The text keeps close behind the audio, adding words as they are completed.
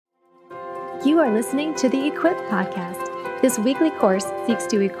You are listening to the Equip Podcast. This weekly course seeks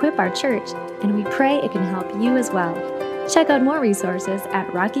to equip our church, and we pray it can help you as well. Check out more resources at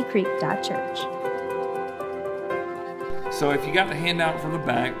rockycreek.church. So if you got the handout from the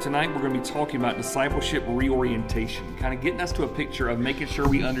back, tonight we're going to be talking about discipleship reorientation, kind of getting us to a picture of making sure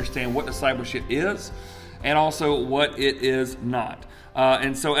we understand what discipleship is and also what it is not.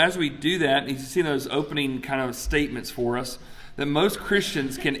 And so as we do that, you see those opening kind of statements for us, that most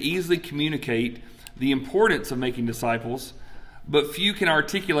Christians can easily communicate the importance of making disciples, but few can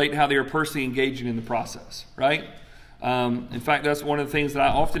articulate how they are personally engaging in the process, right? In fact, that's one of the things that I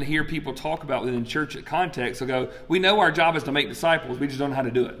often hear people talk about within church at context. They'll go, we know our job is to make disciples, we just don't know how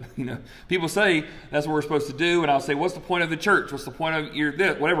to do it. You know, people say that's what we're supposed to do, and I'll say, what's the point of the church? What's the point of your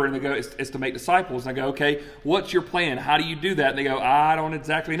this? Whatever, and they go, it's to make disciples. And I go, okay, what's your plan? How do you do that? And they go, I don't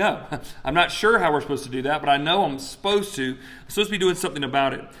exactly know. I'm not sure how we're supposed to do that, but I know I'm supposed to be doing something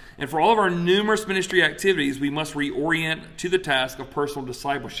about it. And for all of our numerous ministry activities, we must reorient to the task of personal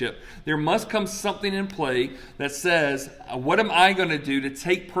discipleship. There must come something in play that says, what am I going to do to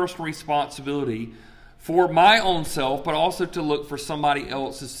take personal responsibility for my own self, but also to look for somebody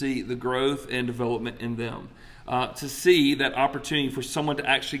else to see the growth and development in them, to see that opportunity for someone to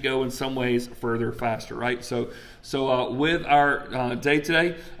actually go in some ways further, faster, right? So with our day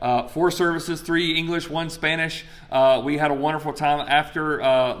today, 4 services, 3 English, 1 Spanish. We had a wonderful time after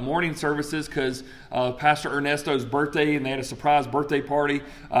morning services because Pastor Ernesto's birthday, and they had a surprise birthday party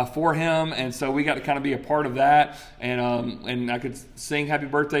for him, and so we got to kind of be a part of that. And I could sing happy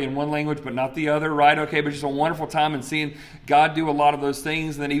birthday in one language but not the other, right? Okay, but just a wonderful time and seeing God do a lot of those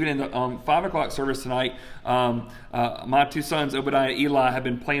things. And then even in the 5 o'clock service tonight, my 2 sons, Obadiah and Eli, have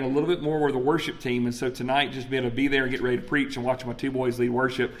been playing a little bit more with the worship team, and so tonight just being able to be there and get ready to preach and watch my 2 boys lead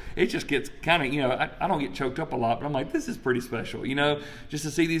worship, it just gets kind of, you know, I don't get choked up a lot, but I'm like, this is pretty special, you know, just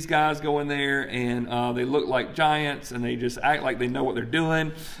to see these guys go in there and they look like giants and they just act like they know what they're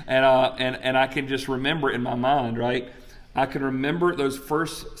doing, and I can just remember in my mind, right, I can remember those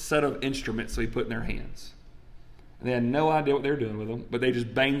first set of instruments they put in their hands. They had no idea what they were doing with them, but they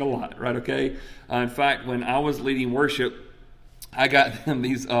just banged a lot, right, okay? In fact, when I was leading worship, I got them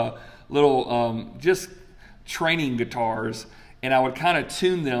these little just training guitars, and I would kind of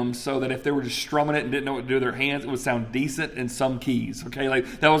tune them so that if they were just strumming it and didn't know what to do with their hands, it would sound decent in some keys, okay?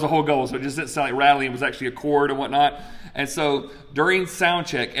 Like, that was the whole goal, so it just didn't sound like rattling, it was actually a chord and whatnot. And so during sound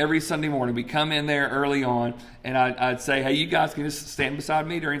check every Sunday morning, we come in there early on, and I'd say, hey, you guys can just stand beside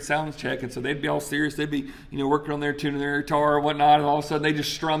me during sound check. And so they'd be all serious. They'd be, you know, working on their tuning their guitar and whatnot, and all of a sudden they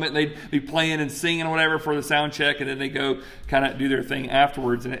just strum it, and they'd be playing and singing or whatever for the sound check, and then they go kind of do their thing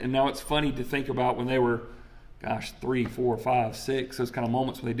afterwards. And now it's funny to think about when they were, 3, 4, 5, 6, those kind of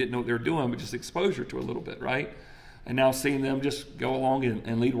moments when they didn't know what they were doing, but just exposure to a little bit, right? And now seeing them just go along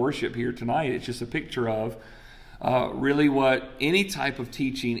and lead worship here tonight, it's just a picture of really what any type of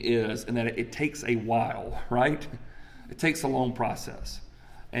teaching is, and that it takes a while, right? It takes a long process.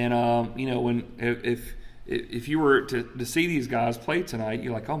 And you know, when if you were to see these guys play tonight,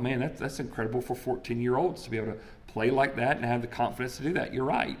 you're like, oh man, that's incredible for 14-year-olds to be able to play like that and have the confidence to do that. You're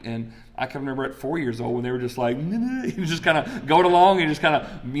right. And I can remember at 4 years old when they were just like, just kind of going along and just kind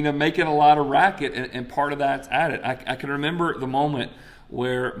of, you know, making a lot of racket, and part of that's at it. I can remember the moment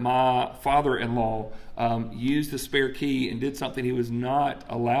where my father-in-law used the spare key and did something he was not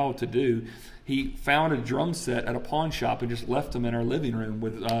allowed to do. He found a drum set at a pawn shop and just left them in our living room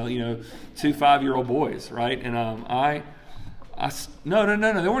with, 2 5-year-old boys, right? And no,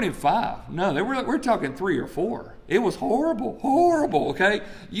 they weren't even 5. No, we're talking 3 or 4. It was horrible, okay?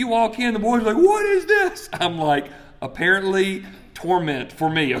 You walk in, the boys are like, what is this? I'm like, apparently torment for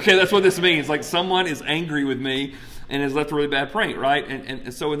me, okay? That's what this means. Like, someone is angry with me and has left a really bad print, right?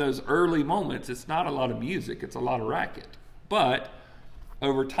 And so in those early moments, it's not a lot of music, it's a lot of racket. But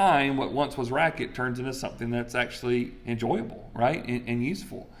over time, what once was racket turns into something that's actually enjoyable, right? And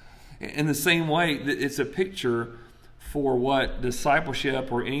useful. In the same way, it's a picture for what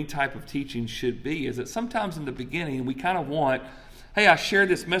discipleship or any type of teaching should be, is that sometimes in the beginning, we kind of want, hey, I shared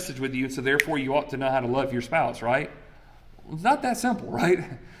this message with you, so therefore you ought to know how to love your spouse, right? Well, it's not that simple, right?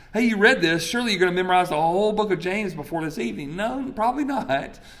 Hey, you read this, surely you're going to memorize the whole book of James before this evening. No, probably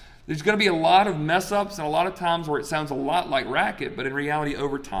not. There's going to be a lot of mess ups and a lot of times where it sounds a lot like racket, but in reality,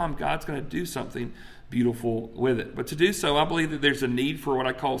 over time, God's going to do something beautiful with it. But to do so, I believe that there's a need for what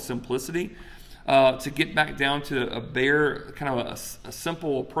I call simplicity, to get back down to a bare, kind of a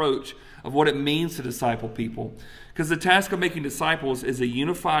simple approach of what it means to disciple people. Because the task of making disciples is a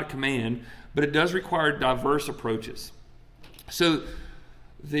unified command, but it does require diverse approaches. So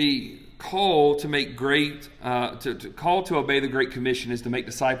the call to make great, to call to obey the Great Commission is to make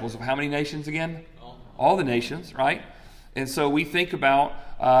disciples of how many nations again? All the nations, right? And so we think about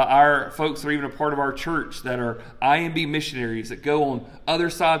our folks that are even a part of our church that are IMB missionaries that go on other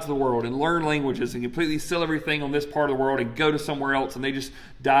sides of the world and learn languages and completely sell everything on this part of the world and go to somewhere else and they just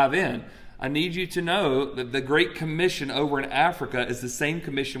dive in. I need you to know that the Great Commission over in Africa is the same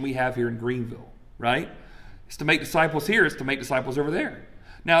commission we have here in Greenville, right? It's to make disciples here, it's to make disciples over there.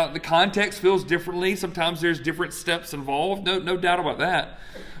 Now, the context feels differently. Sometimes there's different steps involved. No doubt about that.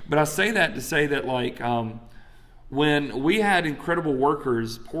 But I say that to say that, like, when we had incredible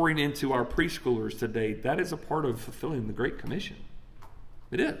workers pouring into our preschoolers today, that is a part of fulfilling the Great Commission.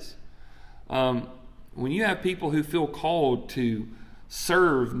 It is. When you have people who feel called to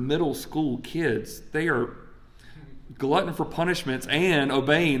serve middle school kids, they are glutton for punishments and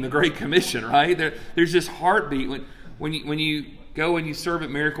obeying the Great Commission, right? There's this heartbeat. When you go and you serve at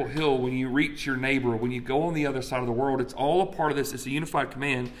Miracle Hill, when you reach your neighbor, when you go on the other side of the world, it's all a part of this. It's a unified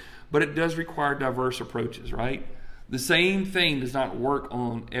command, but it does require diverse approaches, right? The same thing does not work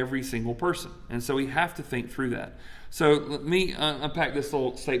on every single person. And so we have to think through that. So let me unpack this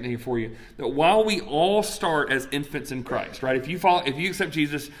little statement here for you. That while we all start as infants in Christ, right? If you accept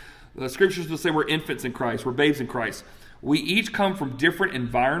Jesus, the scriptures will say we're infants in Christ, we're babes in Christ. We each come from different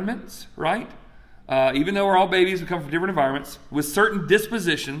environments, right? Even though we're all babies, we come from different environments with certain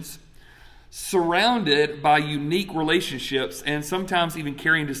dispositions, surrounded by unique relationships, and sometimes even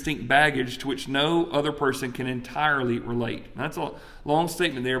carrying distinct baggage to which no other person can entirely relate. Now, that's a long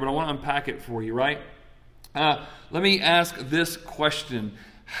statement there, but I want to unpack it for you, right? Let me ask this question.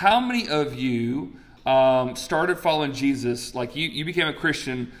 How many of you started following Jesus, like you became a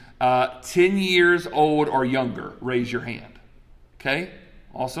Christian 10 years old or younger? Raise your hand. Okay,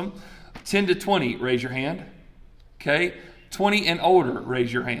 awesome. 10 to 20, raise your hand. Okay, 20 and older,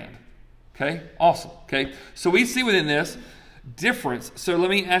 raise your hand. Okay, awesome. Okay, so we see within this difference. So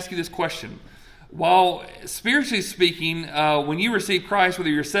let me ask you this question. While spiritually speaking, when you receive Christ, whether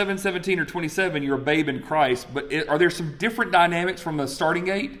you're 7, 17, or 27, you're a babe in Christ. But are there some different dynamics from the starting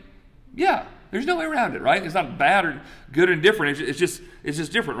gate? Yeah, there's no way around it, right? It's not bad or good or different. It's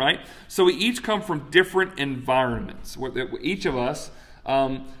just different, right? So we each come from different environments. Each of us,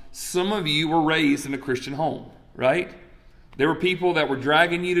 some of you were raised in a Christian home, right? There were people that were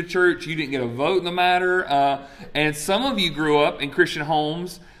dragging you to church. You didn't get a vote in the matter. And some of you grew up in Christian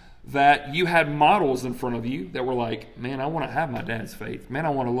homes that you had models in front of you that were like, man, I want to have my dad's faith. Man, I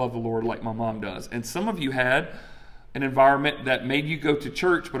want to love the Lord like my mom does. And some of you had an environment that made you go to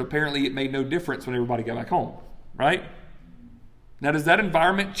church, but apparently it made no difference when everybody got back home, right? Now, does that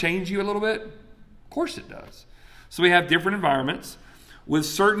environment change you a little bit? Of course it does. So we have different environments with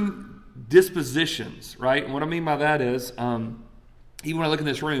certain dispositions, right? And what I mean by that is, even when I look in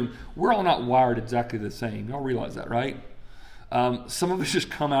this room, we're all not wired exactly the same. Y'all realize that, right? Some of us just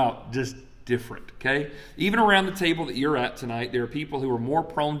come out just different, okay? Even around the table that you're at tonight, there are people who are more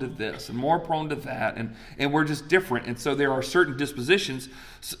prone to this and more prone to that, and we're just different. And so there are certain dispositions.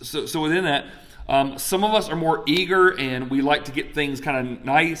 So within that, some of us are more eager and we like to get things kind of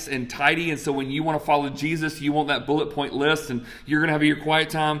nice and tidy. And so when you want to follow Jesus, you want that bullet point list, and you're going to have your quiet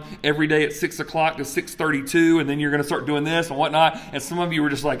time every day at 6 o'clock to 6:32, and then you're going to start doing this and whatnot. And some of you were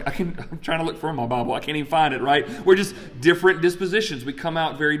just like, I'm trying to look for my Bible. I can't even find it, right? We're just different dispositions. We come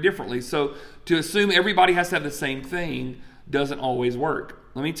out very differently. So to assume everybody has to have the same thing doesn't always work.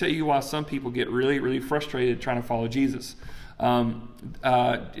 Let me tell you why some people get really, really frustrated trying to follow Jesus. Has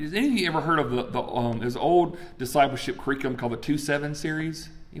any of you ever heard of this old discipleship curriculum called the 2-7 series?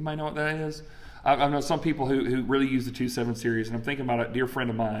 You might know what that is. I know some people who really use the 2-7 series, and I'm thinking about a dear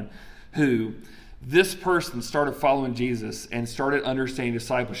friend of mine who this person started following Jesus and started understanding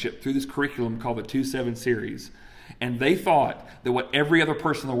discipleship through this curriculum called the 2-7 series. And they thought that what every other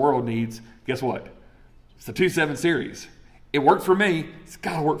person in the world needs, guess what? It's the 2-7 series. It worked for me. It's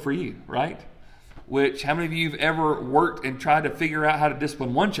got to work for you, right? Which, how many of you have ever worked and tried to figure out how to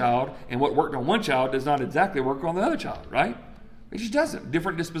discipline one child, and what worked on one child does not exactly work on the other child, right? It just doesn't.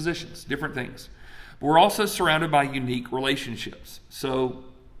 Different dispositions, different things. But we're also surrounded by unique relationships. So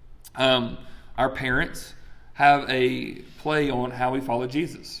our parents have a play on how we follow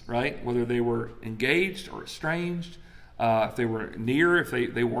Jesus, right? Whether they were engaged or estranged, if they were near, if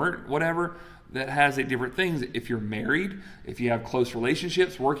they weren't, whatever. That has a different things. If you're married, if you have close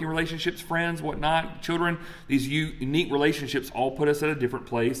relationships, working relationships, friends, whatnot, children, these unique relationships all put us at a different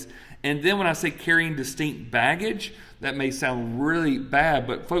place. And then when I say carrying distinct baggage, that may sound really bad,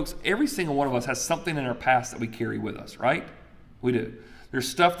 but folks, every single one of us has something in our past that we carry with us, right? We do. There's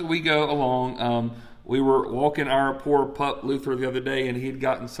stuff that we go along We were walking our poor pup Luther the other day, and he had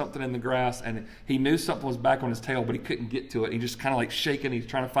gotten something in the grass, and he knew something was back on his tail, but he couldn't get to it. He just kind of like shaking. He's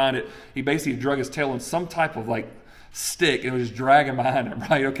trying to find it. He basically drug his tail in some type of like stick, and it was just dragging behind him,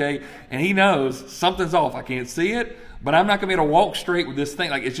 right? Okay, and he knows something's off. I can't see it, but I'm not going to be able to walk straight with this thing.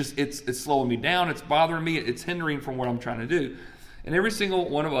 Like it's slowing me down. It's bothering me. It's hindering from what I'm trying to do. And every single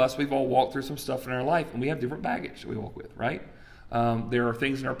one of us, we've all walked through some stuff in our life, and we have different baggage that we walk with, right? There are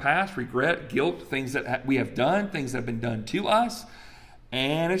things in our past, regret, guilt, things that we have done, things that have been done to us,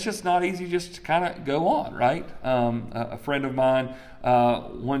 and it's just not easy just to kind of go on, right? A friend of mine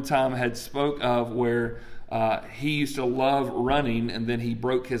one time had spoke of where he used to love running, and then he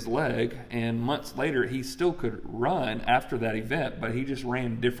broke his leg, and months later he still could run after that event, but he just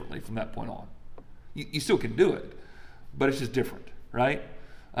ran differently from that point on. You still can do it, but it's just different, right?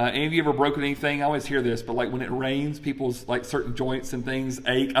 Any of you ever broken anything? I always hear this, but like when it rains, people's like certain joints and things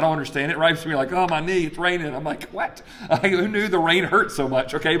ache. I don't understand it, right? So you're like, oh, my knee, it's raining. I'm like, what? Who knew the rain hurt so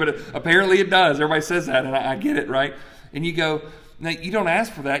much? Okay, but apparently it does. Everybody says that, and I get it, right? And you go, now you don't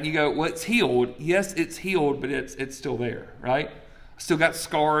ask for that. And you go, well, it's healed. Yes, it's healed, but it's still there, right? Still got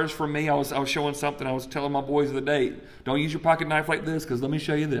scars from me. I was showing something. I was telling my boys the other day, don't use your pocket knife like this, because let me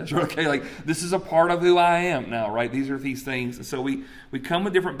show you this. Okay, like this is a part of who I am now, right? These are these things. And so we come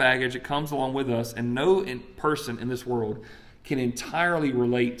with different baggage. It comes along with us, and no person in this world can entirely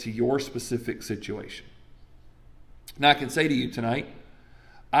relate to your specific situation. Now I can say to you tonight,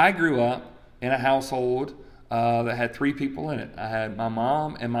 I grew up in a household that had 3 people in it. I had my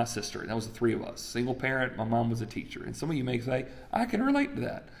mom and my sister. That was the 3 of us. Single parent. My mom was a teacher. And some of you may say, I can relate to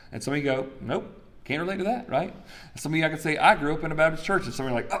that. And some of you go, nope, can't relate to that, right? And some of you I can say, I grew up in a Baptist church. And some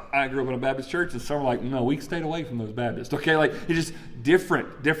are like, oh, I grew up in a Baptist church. And some are like, no, we stayed away from those Baptists. Okay, like it's just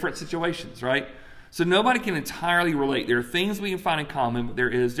different situations, right? So nobody can entirely relate. There are things we can find in common, but there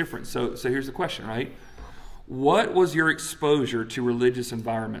is difference. So here's the question, right? What was your exposure to religious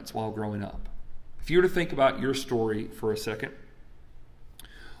environments while growing up? If you were to think about your story for a second,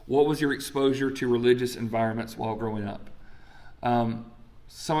 what was your exposure to religious environments while growing up?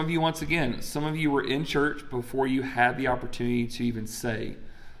 Some of you, once again, some of you were in church before you had the opportunity to even say.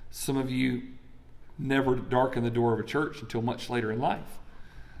 Some of you never darkened the door of a church until much later in life.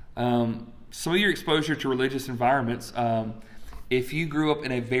 Some of your exposure to religious environments, if you grew up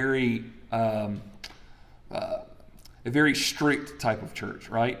in a very strict type of church,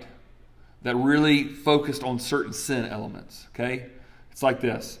 right? That really focused on certain sin elements, okay? It's like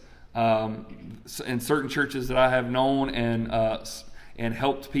this. In certain churches that I have known and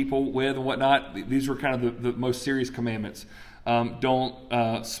helped people with and whatnot, these were kind of the most serious commandments.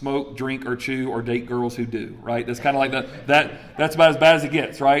 Don't smoke, drink, or chew, or date girls who do, right? That's kind of like that's about as bad as it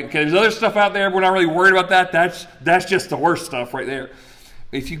gets, right? Okay, there's other stuff out there, we're not really worried about that. That's just the worst stuff right there.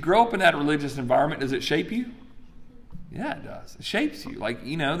 If you grow up in that religious environment, does it shape you? Yeah, it does. It shapes you. Like,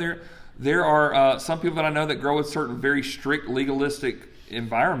 you know, there are some people that I know that grow in certain very strict legalistic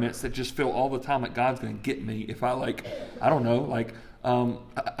environments that just feel all the time like God's going to get me if I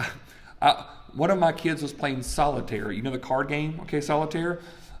one of my kids was playing solitaire. You know the card game, okay, solitaire?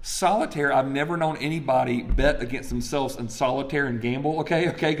 Solitaire, I've never known anybody bet against themselves in solitaire and gamble,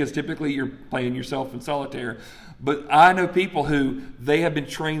 okay, because typically you're playing yourself in solitaire. But I know people who they have been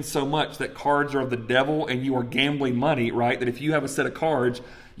trained so much that cards are of the devil and you are gambling money, right? That if you have a set of cards,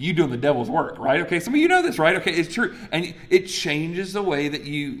 you doing the devil's work, right? Okay, some of you know this, right? Okay, it's true. And it changes the way that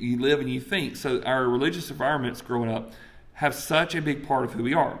you live and you think. So our religious environments growing up have such a big part of who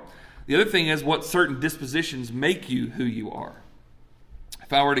we are. The other thing is what certain dispositions make you who you are.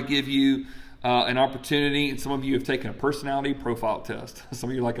 If I were to give you an opportunity, and some of you have taken a personality profile test. Some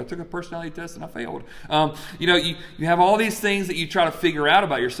of you are like, I took a personality test and I failed. You have all these things that you try to figure out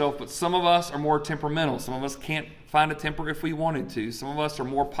about yourself, but some of us are more temperamental. Some of us can't find a temper if we wanted to. Some of us are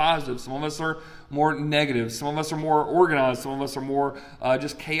more positive. Some of us are more negative. Some of us are more organized. Some of us are more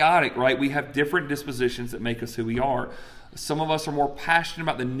just chaotic, right? We have different dispositions that make us who we are. Some of us are more passionate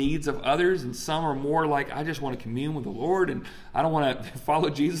about the needs of others, and some are more like, I just want to commune with the Lord, and I don't want to follow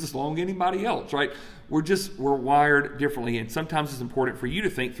Jesus as long as anybody else, right? We're wired differently, and sometimes it's important for you to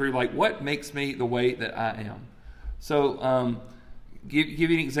think through, like, what makes me the way that I am? So give you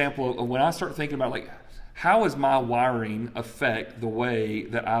an example of when I start thinking about, like, how does my wiring affect the way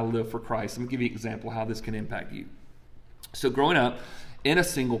that I live for Christ? I'm going to give you an example of how this can impact you. So growing up in a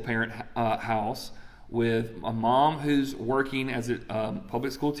single-parent house, with a mom who's working as a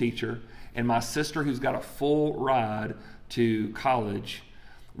public school teacher and my sister who's got a full ride to college,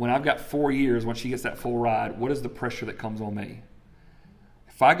 when I've got 4 years, when she gets that full ride, what is the pressure that comes on me?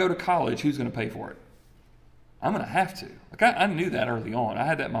 If I go to college, who's going to pay for it? I'm going to have to. Like I knew that early on. I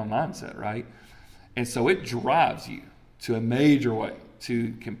had that in my mindset, right? And so it drives you to a major way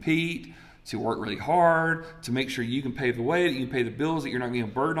to compete, to work really hard, to make sure you can pave the way, that you can pay the bills, that you're not going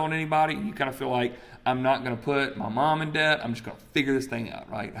to burden on anybody. And you kind of feel like, I'm not going to put my mom in debt. I'm just going to figure this thing out,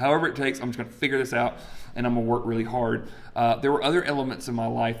 right? However it takes, I'm just going to figure this out, and I'm going to work really hard. There were other elements in my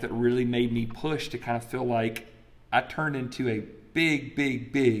life that really made me push to kind of feel like I turned into a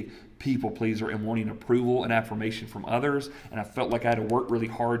big people pleaser and wanting approval and affirmation from others. And I felt like I had to work really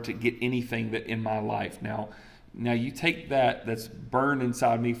hard to get anything that in my life. Now you take that's burned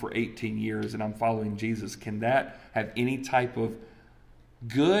inside me for 18 years and I'm following Jesus. Can that have any type of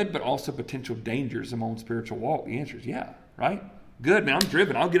good but also potential dangers in my own spiritual walk? The answer is yeah, right? Good, man, I'm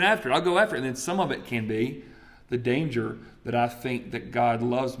driven. I'll get after it. I'll go after it. And then some of it can be the danger that I think that God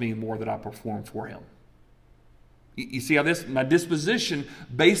loves me more than I perform for him. You see how my disposition,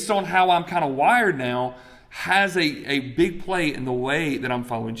 based on how I'm kind of wired now, has a big play in the way that I'm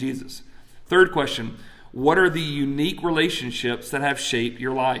following Jesus. Third question, what are the unique relationships that have shaped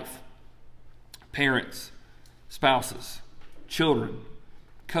your life? Parents, spouses, children,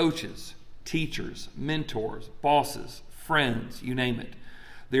 coaches, teachers, mentors, bosses, friends, you name it.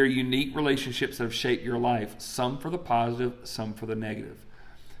 There are unique relationships that have shaped your life, some for the positive, some for the negative.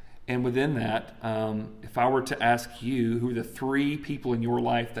 And within that, if I were to ask you who are the 3 people in your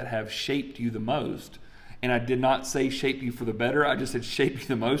life that have shaped you the most, and I did not say shape you for the better, I just said shape you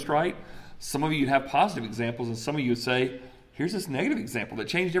the most, right? Some of you have positive examples, and some of you would say, here's this negative example that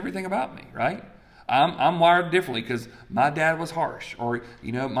changed everything about me, right? I'm wired differently because my dad was harsh, or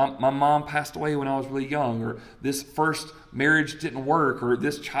my mom passed away when I was really young, or this first marriage didn't work, or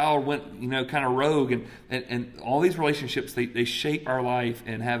this child went kind of rogue, and all these relationships they shape our life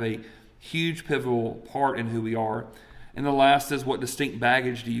and have a huge pivotal part in who we are. And the last is, what distinct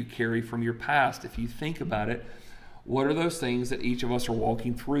baggage do you carry from your past? If you think about it, what are those things that each of us are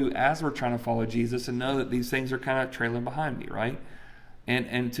walking through as we're trying to follow Jesus and know that these things are kind of trailing behind me, right?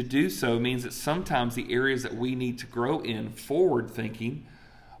 And to do so means that sometimes the areas that we need to grow in forward thinking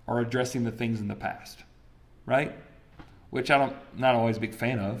are addressing the things in the past, right? Which I'm not always a big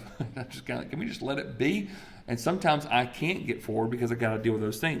fan of. I'm just kind of, can we just let it be? And sometimes I can't get forward because I got to deal with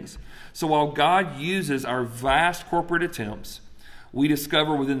those things. So while God uses our vast corporate attempts, we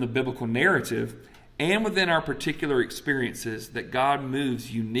discover within the biblical narrative and within our particular experiences that God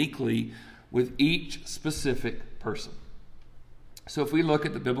moves uniquely with each specific person. So if we look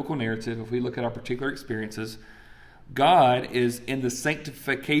at the biblical narrative, if we look at our particular experiences, God is in the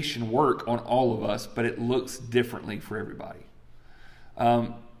sanctification work on all of us, but it looks differently for everybody.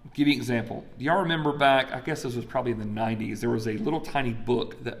 Give you an example. Do y'all remember back, I guess this was probably in the 90s, there was a little tiny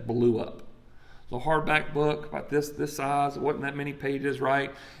book that blew up. A little hardback book about this size. It wasn't that many pages, right?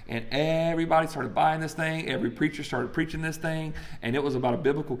 And everybody started buying this thing. Every preacher started preaching this thing. And it was about a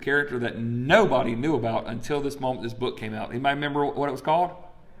biblical character that nobody knew about until this moment this book came out. Anybody remember what it was called?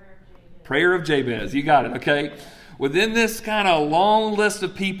 Prayer of Jabez. You got it, okay? Within this kind of long list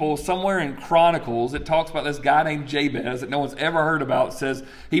of people, somewhere in Chronicles, it talks about this guy named Jabez that no one's ever heard about. It says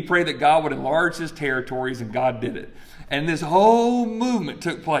he prayed that God would enlarge his territories, and God did it. And this whole movement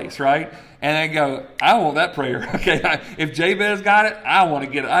took place, right? And I go, I want that prayer. Okay, if Jabez got it, I want to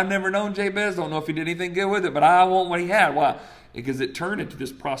get it. I've never known Jabez. Don't know if he did anything good with it, but I want what he had. Why? Because it turned into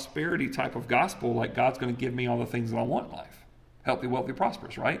this prosperity type of gospel, like God's going to give me all the things that I want in life. Healthy, wealthy,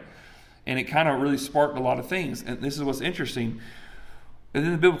 prosperous, right? And it kind of really sparked a lot of things. And this is what's interesting. And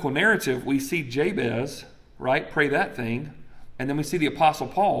in the biblical narrative, we see Jabez, right, pray that thing. And then we see the Apostle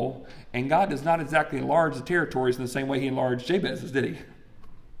Paul, and God does not exactly enlarge the territories in the same way he enlarged Jabez's, did he?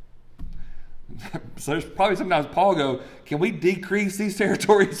 So there's probably sometimes Paul go, can we decrease these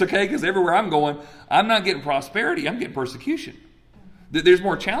territories, okay? Because everywhere I'm going, I'm not getting prosperity, I'm getting persecution. There's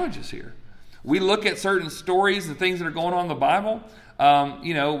more challenges here. We look at certain stories and things that are going on in the Bible.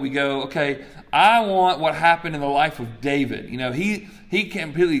 We go, okay, I want what happened in the life of David. He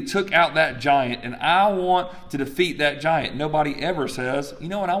completely took out that giant, and I want to defeat that giant. Nobody ever says,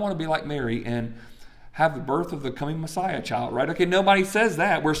 and I want to be like Mary and have the birth of the coming Messiah child, right? Okay, nobody says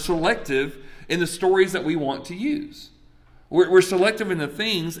that. We're selective in the stories that we want to use. We're selective in the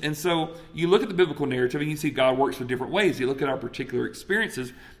things, and so you look at the biblical narrative and you see God works in different ways. You look at our particular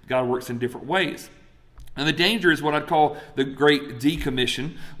experiences, God works in different ways. And the danger is what I'd call the Great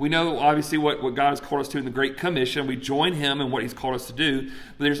Decommission. We know, obviously, what God has called us to in the Great Commission. We join Him in what He's called us to do.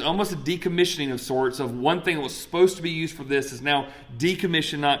 But there's almost a decommissioning of sorts of one thing that was supposed to be used for this is now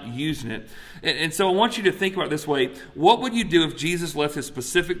decommissioned, not using it. And so I want you to think about it this way. What would you do if Jesus left His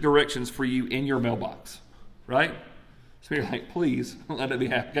specific directions for you in your mailbox? Right? So you're like, please, let it be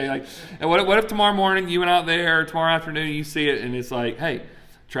happy. Okay, and what if tomorrow morning you went out there, or tomorrow afternoon you see it, and it's like, hey,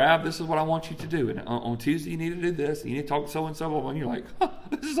 Trav, this is what I want you to do. And on Tuesday, you need to do this. You need to talk to so-and-so. And you're like,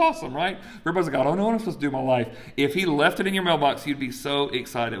 this is awesome, right? Everybody's like, I don't know what I'm supposed to do in my life. If he left it in your mailbox, you'd be so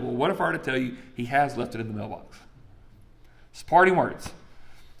excited. Well, what if I were to tell you he has left it in the mailbox? It's parting words.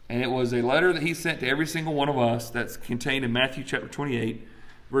 And it was a letter that he sent to every single one of us that's contained in Matthew chapter 28,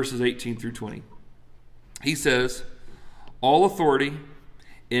 verses 18 through 20. He says, all authority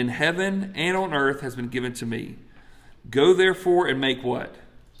in heaven and on earth has been given to me. Go therefore and make what?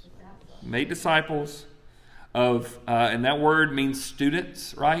 Make disciples of, and that word means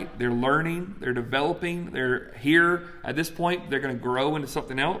students, right? They're learning, they're developing, they're here at this point, they're going to grow into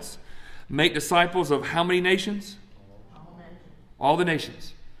something else. Make disciples of how many nations? All the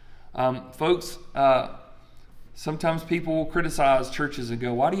nations. Folks, sometimes people will criticize churches and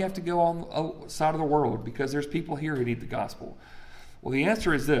go, why do you have to go on the side of the world? Because there's people here who need the gospel. Well, the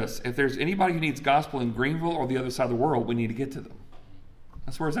answer is this. If there's anybody who needs gospel in Greenville or the other side of the world, we need to get to them.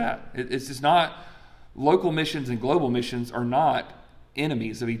 That's where it's at. It's just not, local missions and global missions are not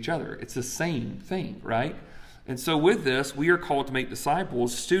enemies of each other. It's the same thing, right? And so with this, we are called to make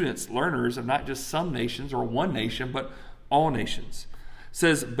disciples, students, learners of not just some nations or one nation, but all nations. It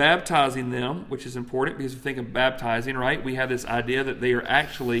says baptizing them, which is important because we think of baptizing, right? We have this idea that they are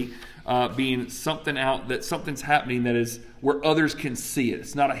actually being something out, that something's happening that is where others can see it.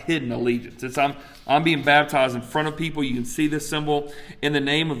 It's not a hidden allegiance. It's I'm being baptized in front of people. You can see this symbol in the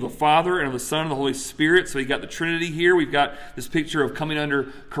name of the Father and of the Son and the Holy Spirit. So you got the Trinity here. We've got this picture of coming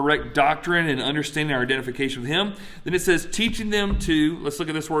under correct doctrine and understanding our identification with Him. Then it says teaching them to, let's look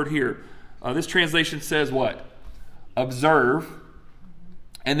at this word here. This translation says what? Observe.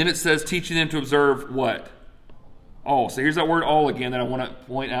 And then it says teaching them to observe what? All. So here's that word all again that I want to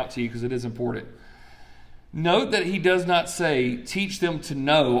point out to you because it is important. Note that he does not say teach them to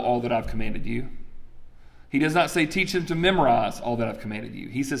know all that I've commanded you. He does not say teach them to memorize all that I've commanded you.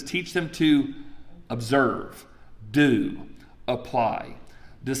 He says teach them to observe, do, apply.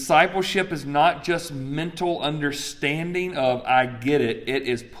 Discipleship is not just mental understanding of I get it. It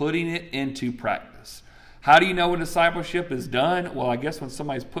is putting it into practice. How do you know when discipleship is done? Well, I guess when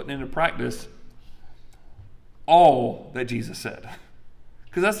somebody's putting into practice all that Jesus said.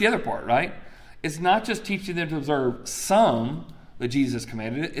 Because that's the other part, right? It's not just teaching them to observe some that Jesus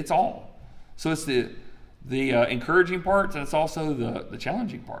commanded. It's all. So it's the encouraging parts, and it's also the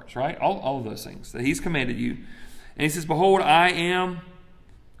challenging parts, right? All of those things that He's commanded you. And He says, behold, I'm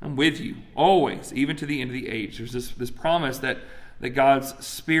with you always, even to the end of the age. There's this promise that God's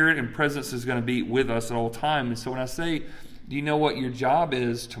Spirit and presence is going to be with us at all time. And so when I say, do you know what your job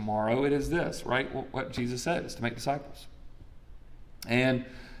is tomorrow? It is this, right? What Jesus said is to make disciples. And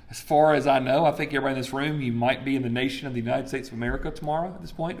as far as I know, I think everybody in this room, you might be in the nation of the United States of America tomorrow at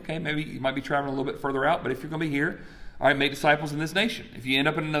this point. Okay, maybe you might be traveling a little bit further out, but if you're going to be here, all right, make disciples in this nation. If you end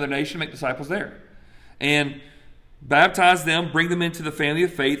up in another nation, make disciples there. And baptize them, bring them into the family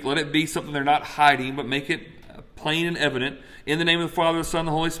of faith. Let it be something they're not hiding, but make it plain and evident. In the name of the Father, the Son, and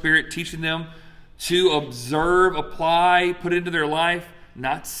the Holy Spirit, teaching them to observe, apply, put into their life,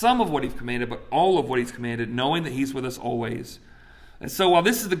 not some of what He's commanded, but all of what He's commanded, knowing that He's with us always. And so while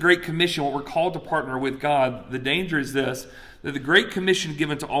this is the Great Commission, what we're called to partner with God, the danger is this, that the Great Commission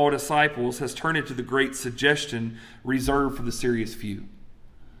given to all disciples has turned into the Great Suggestion reserved for the serious few.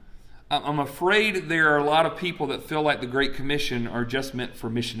 I'm afraid there are a lot of people that feel like the Great Commission are just meant for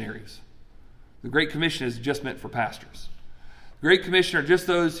missionaries. The Great Commission is just meant for pastors. The Great Commission are just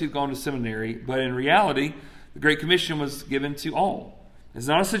those who've gone to seminary, but in reality, the Great Commission was given to all. It's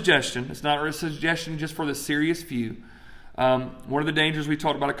not a suggestion. It's not a suggestion just for the serious few. One of the dangers we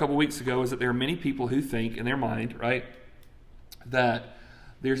talked about a couple weeks ago is that there are many people who think in their mind, right, that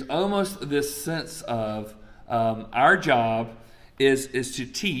there's almost this sense of our job is to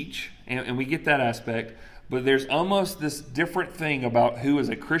teach, and we get that aspect, but there's almost this different thing about who is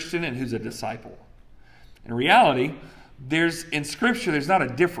a Christian and who's a disciple. In reality, in Scripture, there's not a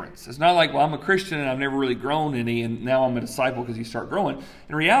difference. It's not like, well, I'm a Christian and I've never really grown any, and now I'm a disciple because you start growing.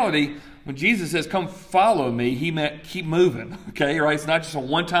 In reality, when Jesus says, come follow me, He meant keep moving, okay, right? It's not just a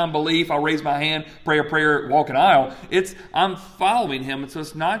one-time belief, I'll raise my hand, pray a prayer, walk an aisle. It's, I'm following Him, and so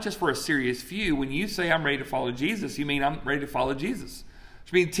it's not just for a serious few. When you say I'm ready to follow Jesus, you mean I'm ready to follow Jesus.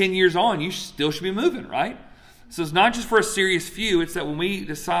 Which means 10 years on, you still should be moving, right? So it's not just for a serious few, it's that when we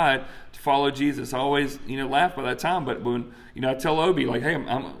decide to follow Jesus, I always, laugh by that time, but when, I tell Obi, like, hey,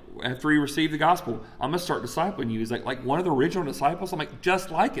 after he received the gospel, I'm going to start discipling you. He's like one of the original disciples. I'm like, just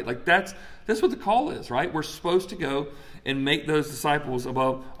like it. Like, that's what the call is, right? We're supposed to go and make those disciples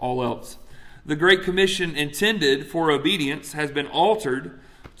above all else. The Great Commission intended for obedience has been altered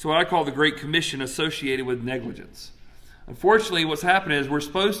to what I call the Great Commission associated with negligence. Unfortunately, what's happened is we're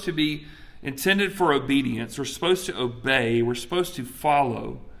supposed to be intended for obedience. We're supposed to obey. We're supposed to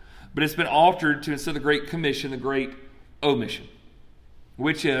follow. But it's been altered to, instead of the Great Commission, the Great Omission,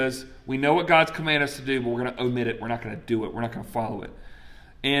 which is we know what God's commanded us to do, but we're going to omit it. We're not going to do it. We're not going to follow it.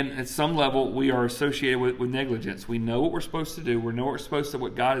 And at some level, we are associated with negligence. We know what we're supposed to do. We know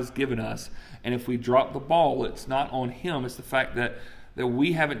what God has given us. And if we drop the ball, it's not on Him. It's the fact that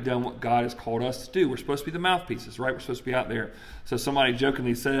we haven't done what God has called us to do. We're supposed to be the mouthpieces, right? We're supposed to be out there. So somebody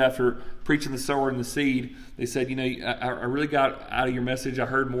jokingly said after preaching the sower and the seed, they said, I really got out of your message. I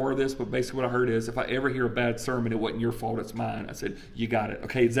heard more of this, but basically what I heard is, if I ever hear a bad sermon, it wasn't your fault, it's mine. I said, you got it.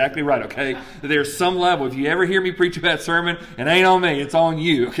 Okay, exactly right, okay? There's some level. If you ever hear me preach a bad sermon, it ain't on me, it's on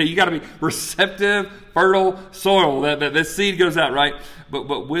you. Okay, you got to be receptive, fertile soil. That seed goes out, right?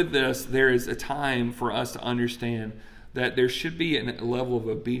 But with this, there is a time for us to understand that there should be a level of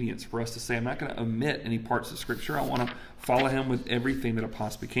obedience for us to say, I'm not going to omit any parts of Scripture. I want to follow Him with everything that I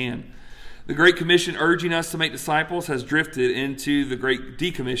possibly can. The Great Commission urging us to make disciples has drifted into the Great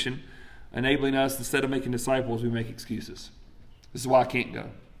Decommission, enabling us, instead of making disciples, we make excuses. This is why I can't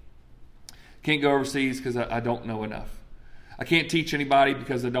go. Can't go overseas because I don't know enough. I can't teach anybody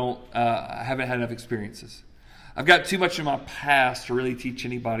because I haven't had enough experiences. I've got too much in my past to really teach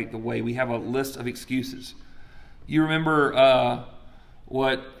anybody the way. We have a list of excuses. You remember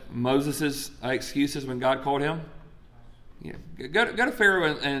what Moses' excuses when God called him? Yeah. Go to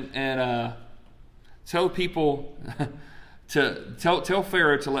Pharaoh and tell people tell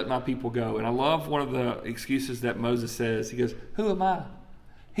Pharaoh to let my people go. And I love one of the excuses that Moses says. He goes, who am I?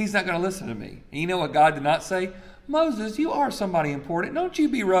 He's not going to listen to me. And you know what God did not say? Moses, you are somebody important. Don't you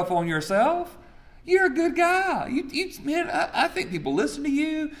be rough on yourself. You're a good guy. Man, I think people listen to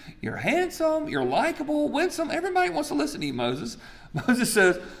you. You're handsome. You're likable, winsome. Everybody wants to listen to you, Moses. Moses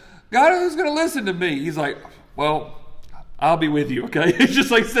says, God, who's going to listen to me? He's like, well, I'll be with you, okay? It's just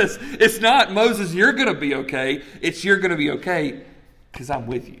like this. It's not, Moses, you're going to be okay. It's you're going to be okay because I'm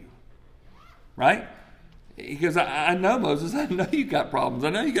with you, right? Because I know, Moses, I know you got problems. I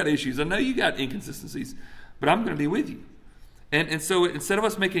know you got issues. I know you got inconsistencies, but I'm going to be with you. And so instead of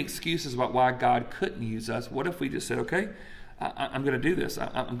us making excuses about why God couldn't use us, what if we just said, okay, I'm going to do this.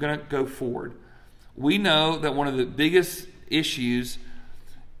 I'm going to go forward. We know that one of the biggest issues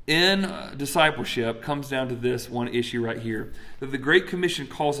in discipleship comes down to this one issue right here, that the Great Commission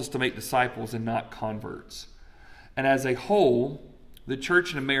calls us to make disciples and not converts. And as a whole, the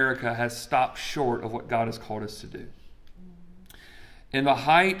church in America has stopped short of what God has called us to do. In the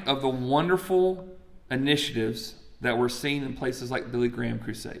height of the wonderful initiatives that we're seeing in places like Billy Graham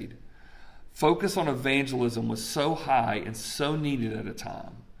Crusade, focus on evangelism was so high and so needed at a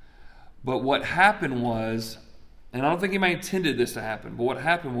time. But what happened was, and I don't think anybody intended this to happen, but what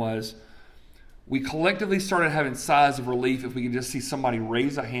happened was we collectively started having sighs of relief if we could just see somebody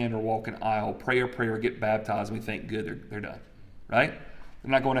raise a hand or walk an aisle, pray a prayer, or get baptized, and we think, good, they're done, right?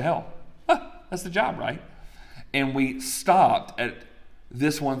 They're not going to hell. That's the job, right? And we stopped at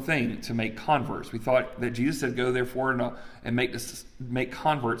this one thing, to make converts. We thought that Jesus said, go therefore and make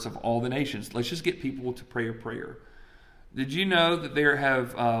converts of all the nations. Let's just get people to pray a prayer. Did you know that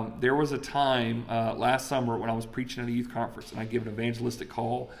there was a time last summer when I was preaching at a youth conference and I gave an evangelistic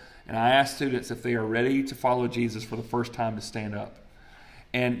call and I asked students if they are ready to follow Jesus for the first time to stand up.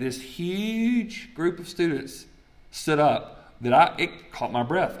 And this huge group of students stood up that it caught my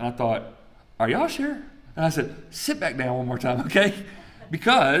breath. And I thought, are y'all sure? And I said, sit back down one more time, okay?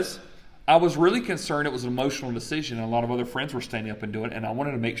 Because I was really concerned it was an emotional decision and a lot of other friends were standing up and doing it, and I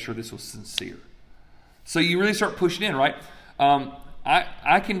wanted to make sure this was sincere. So you really start pushing in, right?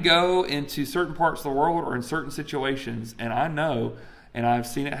 I can go into certain parts of the world or in certain situations, and I know, and I've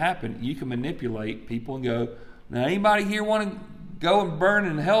seen it happen, you can manipulate people and go, now anybody here want to go and burn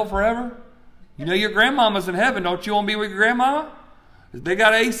in hell forever? You know your grandmama's in heaven. Don't you want to be with your grandmama? They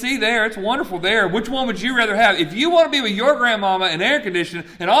got AC there. It's wonderful there. Which one would you rather have? If you want to be with your grandmama and air conditioning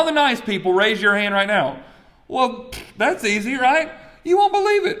and all the nice people, raise your hand right now. Well, that's easy, right? You won't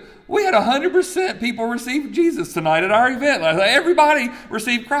believe it. We had 100% people receive Jesus tonight at our event. Everybody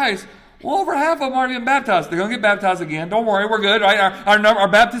received Christ. Well, over half of them aren't even baptized. They're going to get baptized again. Don't worry, we're good, right? Our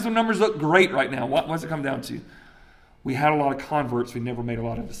baptism numbers look great right now. What does it come down to? We had a lot of converts. We never made a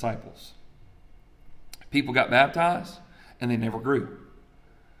lot of disciples. People got baptized, and they never grew.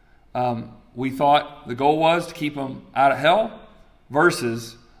 We thought the goal was to keep them out of hell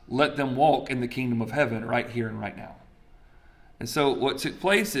versus let them walk in the kingdom of heaven right here and right now. And so what took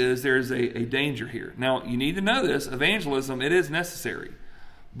place is there's a danger here. Now, you need to know this. Evangelism, it is necessary,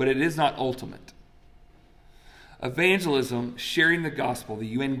 but it is not ultimate. Evangelism, sharing the gospel,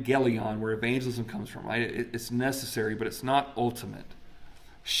 the euangelion, where evangelism comes from, right? It's necessary, but it's not ultimate.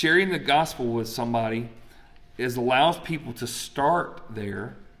 Sharing the gospel with somebody allows people to start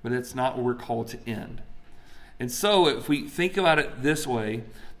there, but it's not where we're called to end. And so if we think about it this way,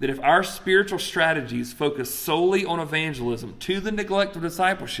 that if our spiritual strategies focus solely on evangelism to the neglect of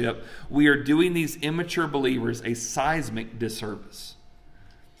discipleship, we are doing these immature believers a seismic disservice.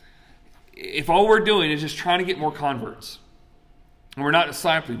 If all we're doing is just trying to get more converts, and we're not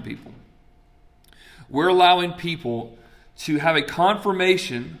discipling people, we're allowing people to have a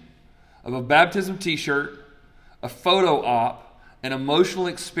confirmation of a baptism t-shirt, a photo op, an emotional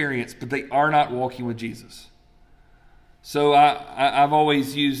experience, but they are not walking with Jesus. So I've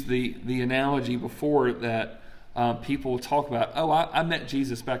always used the analogy before that people talk about, I met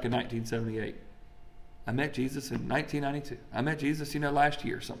Jesus back in 1978. I met Jesus in 1992. I met Jesus, last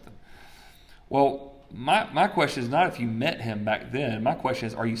year or something. Well, my question is not if you met him back then. My question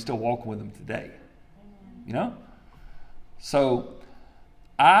is, are you still walking with him today? So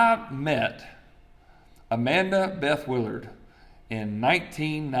I met Amanda Beth Willard in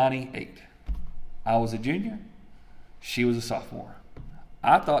 1998. I was a junior. She was a sophomore.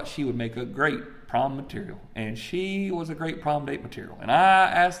 I thought she would make a great prom material, and she was a great prom date material. And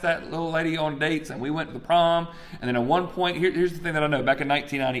I asked that little lady on dates, and we went to the prom. And then at one point, here's the thing that I know, back in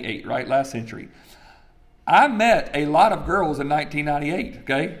 1998, right, last century, I met a lot of girls in 1998,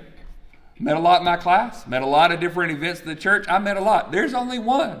 okay? Met a lot in my class, met a lot of different events at the church. I met a lot. There's only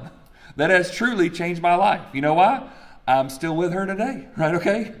one that has truly changed my life. You know why? I'm still with her today, right,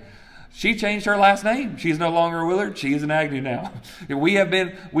 okay? She changed her last name. She's no longer Willard. She is an Agnew now.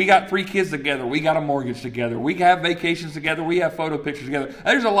 We got 3 kids together. We got a mortgage together. We have vacations together. We have photo pictures together.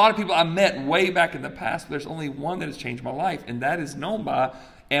 There's a lot of people I met way back in the past, but there's only one that has changed my life, and that is known by,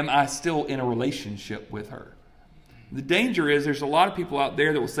 am I still in a relationship with her? The danger is there's a lot of people out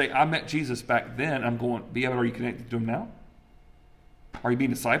there that will say, I met Jesus back then. I'm going, are you connected to him now? Are you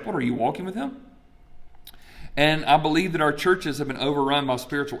being discipled? Are you walking with him? And I believe that our churches have been overrun by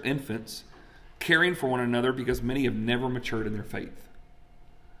spiritual infants caring for one another because many have never matured in their faith.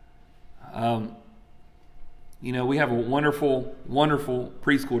 We have a wonderful, wonderful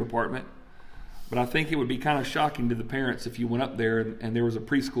preschool department, but I think it would be kind of shocking to the parents if you went up there and there was a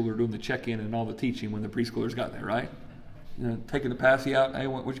preschooler doing the check-in and all the teaching when the preschoolers got there, right? Taking the passy out. Hey,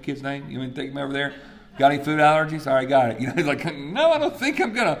 what's your kid's name? You want to take him over there? Got any food allergies? All right, got it. He's like, no, I don't think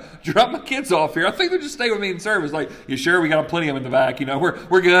I'm going to drop my kids off here. I think they'll just stay with me in service. Like, you sure? We got plenty of them in the back.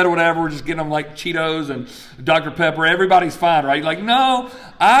 We're good or whatever. We're just getting them like Cheetos and Dr. Pepper. Everybody's fine, right? Like, no,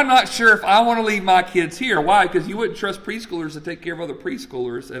 I'm not sure if I want to leave my kids here. Why? Because you wouldn't trust preschoolers to take care of other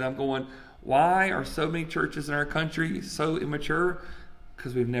preschoolers. And I'm going, why are so many churches in our country so immature?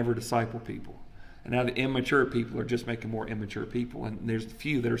 Because we've never discipled people. And now the immature people are just making more immature people. And there's a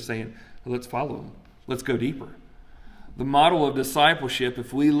few that are saying, well, let's follow them. Let's go deeper. The model of discipleship,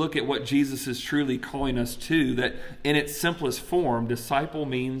 if we look at what Jesus is truly calling us to, that in its simplest form, disciple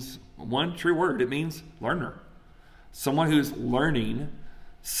means one true word. It means learner. Someone who's learning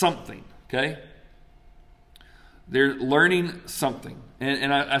something, okay? They're learning something.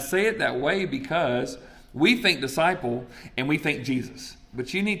 And I say it that way because we think disciple and we think Jesus.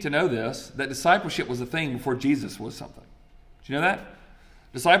 But you need to know this, that discipleship was a thing before Jesus was something. Do you know that?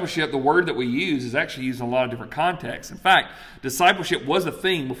 Discipleship, the word that we use, is actually used in a lot of different contexts. In fact, discipleship was a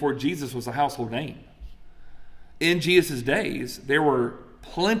thing before Jesus was a household name. In Jesus' days, there were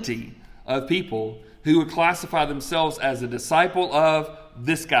plenty of people who would classify themselves as a disciple of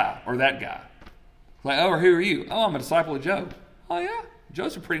this guy or that guy. Like, oh, who are you? Oh, I'm a disciple of Joe. Oh, yeah,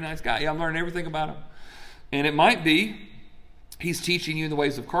 Joe's a pretty nice guy. Yeah, I'm learning everything about him. And it might be he's teaching you in the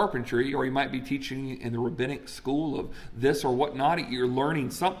ways of carpentry, or he might be teaching you in the rabbinic school of this or whatnot. You're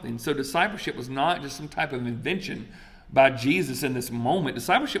learning something. So discipleship was not just some type of invention by Jesus in this moment.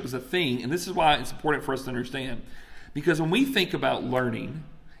 Discipleship was a thing, and this is why it's important for us to understand. Because when we think about learning,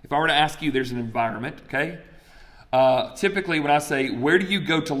 if I were to ask you, there's an environment, okay? Typically when I say, where do you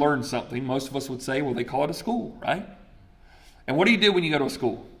go to learn something? Most of us would say, well, they call it a school, right? And what do you do when you go to a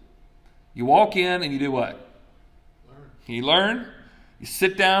school? You walk in and you do what? You learn, you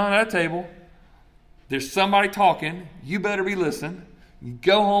sit down at a table, there's somebody talking, you better be listening, you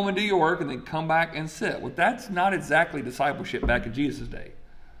go home and do your work and then come back and sit. Well, that's not exactly discipleship back in Jesus' day.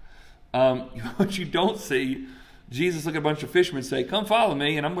 What you don't see, Jesus look at a bunch of fishermen and say, come follow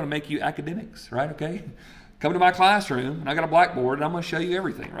me and I'm going to make you academics, right? Okay? Come to my classroom and I got a blackboard and I'm going to show you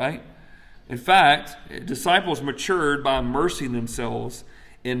everything, right? In fact, disciples matured by immersing themselves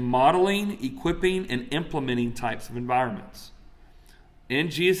in modeling, equipping, and implementing types of environments. in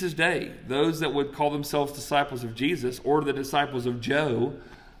Jesus' day, those that would call themselves disciples of Jesus or the disciples of Joe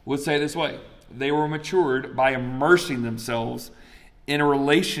would say this way. They were matured by immersing themselves in a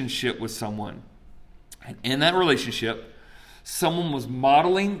relationship with someone. And in that relationship, someone was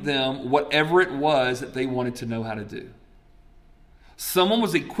modeling them whatever it was that they wanted to know how to do. Someone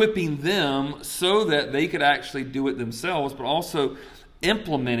was equipping them so that they could actually do it themselves, but also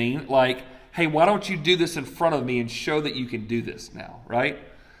implementing, like, hey, why don't you do this in front of me and show that you can do this now, right?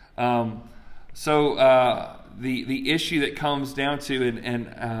 The issue that comes down to,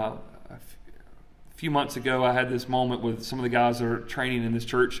 a few months ago, I had this moment with some of the guys that are training in this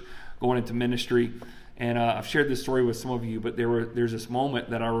church, going into ministry, and I've shared this story with some of you, but there's this moment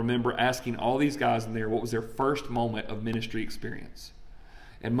that I remember asking all these guys in there what was their first moment of ministry experience.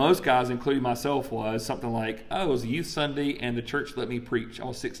 And most guys, including myself, was something like, oh, it was a youth Sunday and the church let me preach. I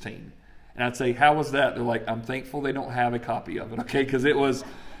was 16. And I'd say, how was that? They're like, I'm thankful they don't have a copy of it, okay? Because it was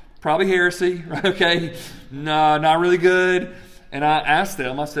probably heresy, okay? No, not really good. And I asked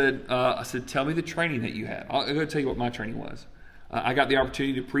them, I said, tell me the training that you had. I'm going to tell you what my training was. I got the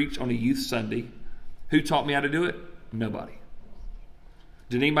opportunity to preach on a youth Sunday. Who taught me how to do it? Nobody.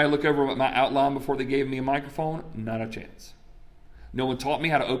 Did anybody look over my outline before they gave me a microphone? Not a chance. No one taught me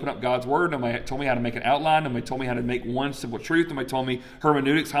how to open up God's Word. Nobody told me how to make an outline. Nobody told me how to make one simple truth. Nobody told me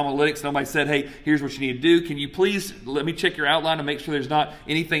hermeneutics, homiletic. Nobody said, hey, here's what you need to do. Can you please let me check your outline to make sure there's not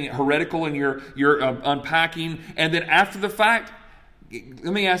anything heretical in your unpacking? And then after the fact,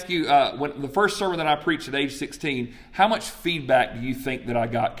 let me ask you, when the first sermon that I preached at age 16, how much feedback do you think that I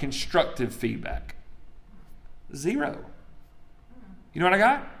got? Constructive feedback? 0. You know what I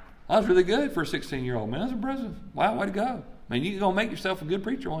got? I was really good for a 16-year-old. Man, that's impressive. Wow, way to go. Man, you're going to make yourself a good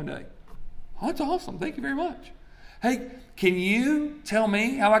preacher one day. Oh, that's awesome. Thank you very much. Hey, can you tell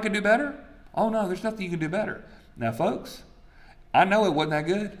me how I could do better? Oh, no, there's nothing you can do better. Now, folks, I know it wasn't that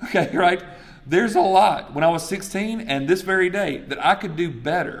good. Okay, right? There's a lot when I was 16 and this very day that I could do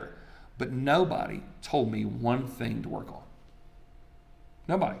better, but nobody told me one thing to work on.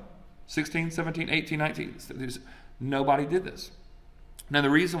 Nobody. 16, 17, 18, 19. Nobody did this. Now, the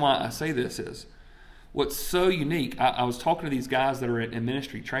reason why I say this is, what's so unique, I was talking to these guys that are in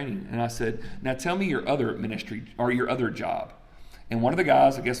ministry training, and I said, now tell me your other ministry or your other job. And one of the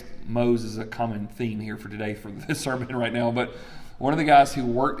guys, I guess Moe's is a common theme here for today for this sermon right now, but one of the guys who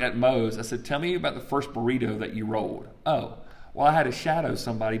worked at Moe's, I said, tell me about the first burrito that you rolled. Oh, well, I had to shadow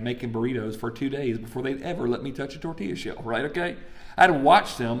somebody making burritos for 2 days before they'd ever let me touch a tortilla shell, right? Okay? I had to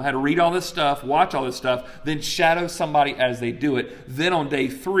watch them, I had to read all this stuff, watch all this stuff, then shadow somebody as they do it. Then on day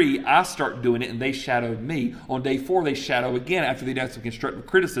 3, I start doing it and they shadowed me. On day 4, they shadow again after they done some constructive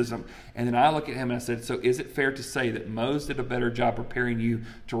criticism. And then I look at him and I said, so is it fair to say that Moe's did a better job preparing you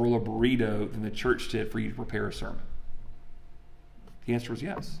to roll a burrito than the church did for you to prepare a sermon? The answer was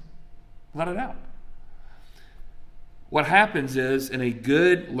yes. Without a doubt. What happens is, in a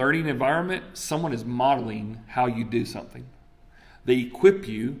good learning environment, someone is modeling how you do something. They equip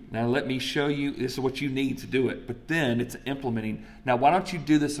you. Now let me show you, this is what you need to do it. But then it's implementing. Now why don't you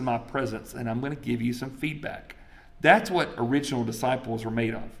do this in my presence? And I'm going to give you some feedback. That's what original disciples were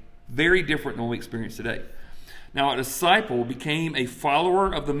made of. Very different than what we experience today. Now a disciple became a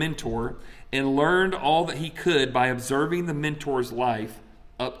follower of the mentor and learned all that he could by observing the mentor's life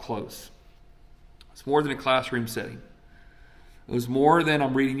up close. It's more than a classroom setting. It was more than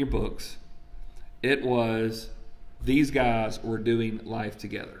I'm reading your books. It was these guys were doing life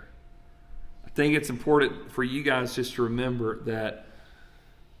together. I think it's important for you guys just to remember that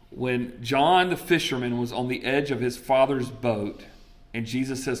when John the fisherman was on the edge of his father's boat and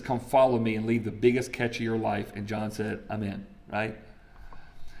Jesus says, come follow me and leave the biggest catch of your life, and John said, I'm in, right?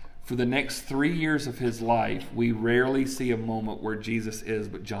 For the next 3 years of his life, we rarely see a moment where Jesus is,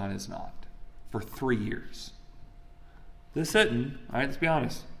 but John is not. For 3 years. This isn't, all right, let's be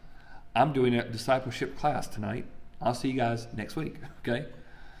honest. I'm doing a discipleship class tonight. I'll see you guys next week, okay?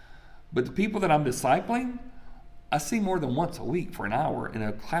 But the people that I'm discipling, I see more than once a week for an hour in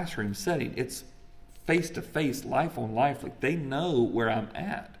a classroom setting. It's face-to-face, life on life. Like, they know where I'm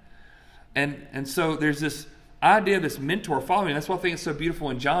at. And so there's this idea of this mentor following. That's what I think is so beautiful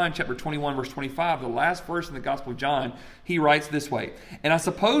in John chapter 21, verse 25, the last verse in the Gospel of John. He writes this way, and I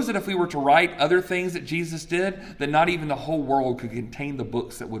suppose that if we were to write other things that Jesus did, that not even the whole world could contain the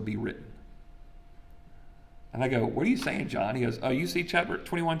books that would be written. And I go, what are you saying, John? He goes, oh, you see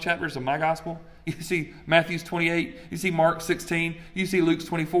 21 chapters of my gospel? You see Matthew's 28? You see Mark 16? You see Luke's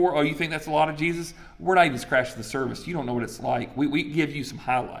 24? Oh, you think that's a lot of Jesus? We're not even scratching the surface. You don't know what it's like. We give you some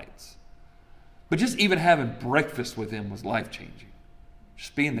highlights. But just even having breakfast with him was life-changing.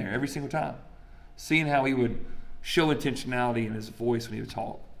 Just being there every single time. Seeing how he would show intentionality in his voice when he would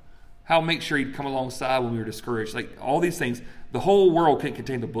talk, how make sure he'd come alongside when we were discouraged. Like all these things, the whole world couldn't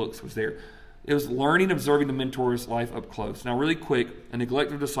contain the books was there. It was learning, observing the mentor's life up close. Now, really quick, a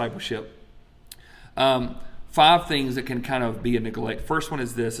neglect of discipleship. 5 things that can kind of be a neglect. First one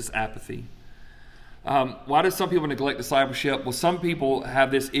is this, it's apathy. Why do some people neglect discipleship? Well, some people have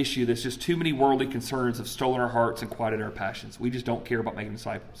this issue that's just too many worldly concerns have stolen our hearts and quieted our passions. We just don't care about making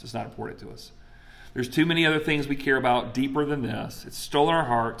disciples. It's not important to us. There's too many other things we care about deeper than this. It's stolen our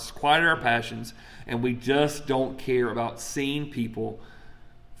hearts, quieted our passions, and we just don't care about seeing people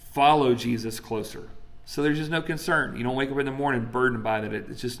follow Jesus closer. So there's just no concern. You don't wake up in the morning burdened by that.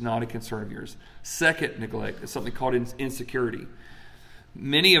 It's just not a concern of yours. Second neglect is something called insecurity.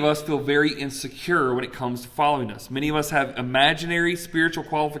 Many of us feel very insecure when it comes to following us. Many of us have imaginary spiritual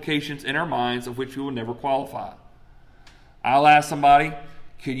qualifications in our minds of which we will never qualify. I'll ask somebody,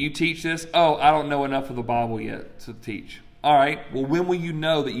 can you teach this? Oh, I don't know enough of the Bible yet to teach. All right, well, when will you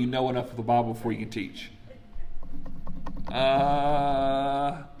know that you know enough of the Bible before you can teach?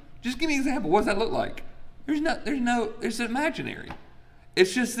 Just give me an example. What does that look like? It's imaginary.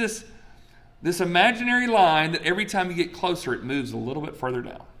 It's just this imaginary line that every time you get closer, it moves a little bit further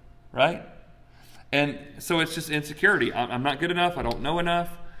down, right? And so it's just insecurity. I'm not good enough. I don't know enough.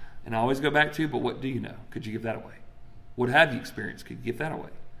 And I always go back to, but what do you know? Could you give that away? What have you experienced? Could you give that away?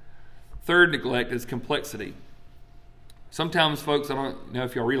 Third neglect is complexity. Sometimes, folks, I don't know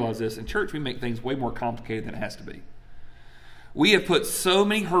if y'all realize this, in church we make things way more complicated than it has to be. We have put so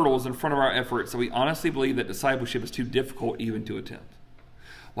many hurdles in front of our efforts that we honestly believe that discipleship is too difficult even to attempt.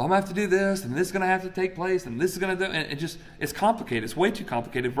 Well, I'm going to have to do this, and this is going to have to take place, and this is going to do, and it's complicated. It's way too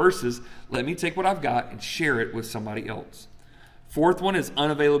complicated versus let me take what I've got and share it with somebody else. Fourth one is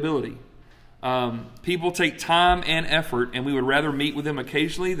unavailability. People take time and effort, and we would rather meet with them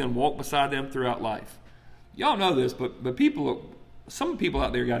occasionally than walk beside them throughout life. Y'all know this, but some people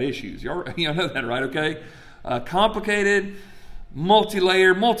out there got issues. Y'all know that, right? Okay, complicated,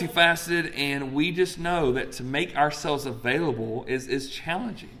 multi-layered, multifaceted, and we just know that to make ourselves available is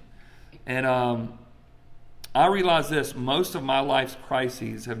challenging. And I realize this: most of my life's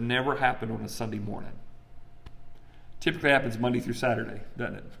crises have never happened on a Sunday morning. Typically happens Monday through Saturday,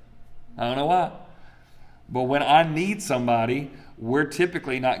 doesn't it? I don't know why. But when I need somebody, we're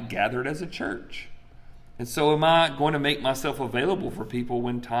typically not gathered as a church. And so am I going to make myself available for people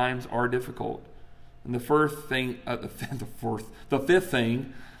when times are difficult? And the fifth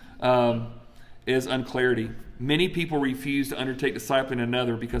thing is unclarity. Many people refuse to undertake discipling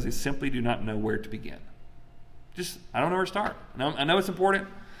another because they simply do not know where to begin. I don't know where to start. I know it's important,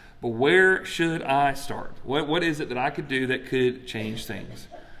 but where should I start? What is it that I could do that could change things?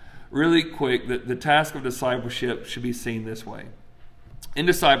 Really quick, the task of discipleship should be seen this way. In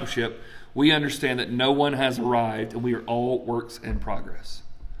discipleship, we understand that no one has arrived and we are all works in progress.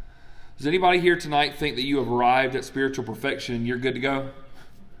 Does anybody here tonight think that you have arrived at spiritual perfection and you're good to go?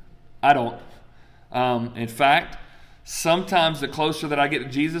 I don't. In fact, sometimes the closer that I get to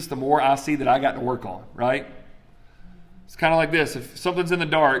Jesus, the more I see that I got to work on, right? It's kind of like this. If something's in the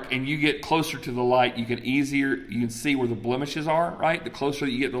dark and you get closer to the light, you can see where the blemishes are, right? The closer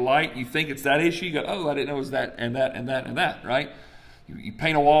that you get to the light, you think it's that issue. You go, oh, I didn't know it was that and that and that and that, right? You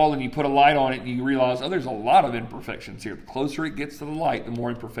paint a wall and you put a light on it and you realize, oh, there's a lot of imperfections here. The closer it gets to the light, the more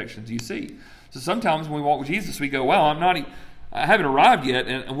imperfections you see. So sometimes when we walk with Jesus, we go, well, I haven't arrived yet,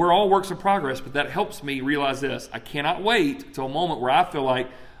 and we're all works in progress, but that helps me realize this. I cannot wait till a moment where I feel like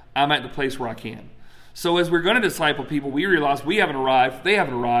I'm at the place where I can. So as we're going to disciple people, we realize we haven't arrived, they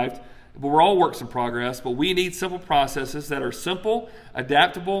haven't arrived, but we're all works in progress, but we need simple processes that are simple,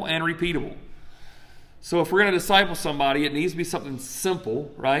 adaptable, and repeatable. So if we're going to disciple somebody, it needs to be something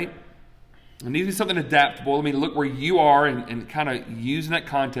simple, right? It needs to be something adaptable. I mean, look where you are and kind of use in that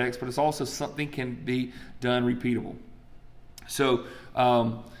context, but it's also something can be done repeatable. So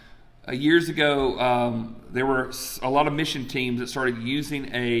years ago, there were a lot of mission teams that started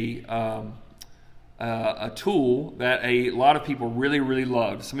using a tool that a lot of people really, really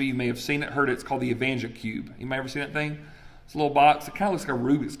loved. Some of you may have seen it, heard it. It's called the EvangeCube. You may ever seen that thing? It's a little box. It kind of looks like a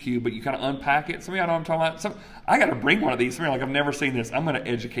Rubik's Cube, but you kind of unpack it. Some of y'all know what I'm talking about. I got to bring one of these. Some of y'all are like, I've never seen this. I'm going to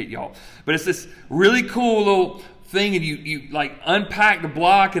educate y'all. But it's this really cool little thing, and you like unpack the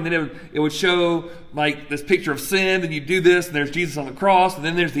block, and then it would show like this picture of sin, and you do this, and there's Jesus on the cross, and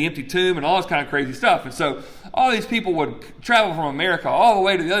then there's the empty tomb, and all this kind of crazy stuff. And so all these people would travel from America all the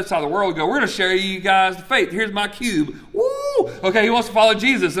way to the other side of the world and go, we're going to share you guys the faith. Here's my cube. Woo! Okay, he wants to follow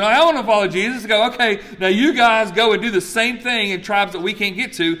Jesus. And I want to follow Jesus. Go, okay, now you guys go and do the same thing in tribes that we can't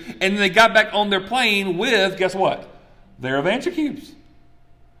get to. And then they got back on their plane with, guess what? Their EvangeCubes.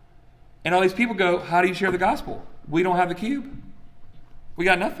 And all these people go, how do you share the gospel? we don't have the cube. We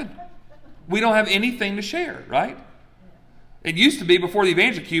got nothing. We don't have anything to share, right? It used to be, before the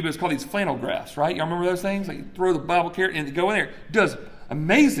Evangel Cube, it was called these flannel graphs, right? Y'all remember those things? Like you throw the Bible carrot and go in there. It does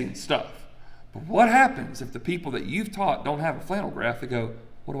amazing stuff. But what happens if the people that you've taught don't have a flannel graph? They go,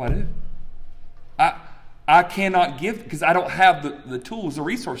 what do I do? I cannot give, because I don't have the tools, the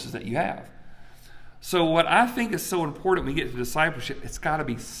resources that you have. So what I think is so important when we get to discipleship, it's got to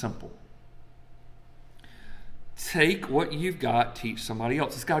be simple. Take what you've got, teach somebody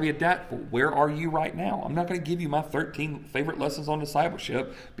else. It's got to be adaptable. Where are you right now? I'm not going to give you my 13 favorite lessons on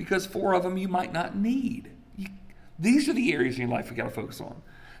discipleship, because 4 of them you might not need. These are the areas in your life you got to focus on.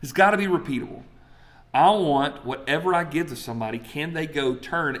 It's got to be repeatable. I want whatever I give to somebody, can they go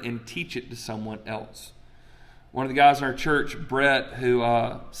turn and teach it to someone else? One of the guys in our church, Brett, who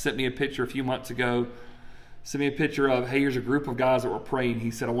sent me a picture a few months ago, sent me a picture of, hey, here's a group of guys that were praying.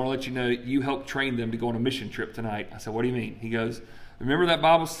 He said, I want to let you know you helped train them to go on a mission trip tonight. I said, what do you mean? He goes, remember that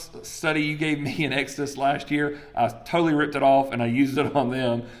Bible study you gave me in Exodus last year? I totally ripped it off and I used it on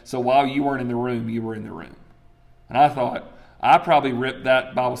them. So while you weren't in the room, you were in the room. And I thought, I probably ripped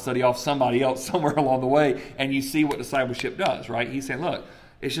that Bible study off somebody else somewhere along the way. And you see what discipleship does, right? He's saying, look,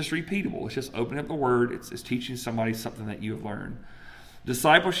 it's just repeatable. It's just opening up the Word. It's teaching somebody something that you have learned.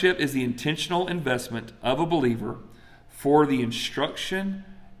 Discipleship is the intentional investment of a believer for the instruction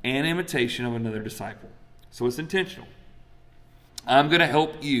and imitation of another disciple. So it's intentional. I'm going to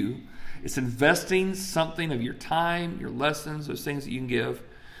help you. It's investing something of your time, your lessons, those things that you can give.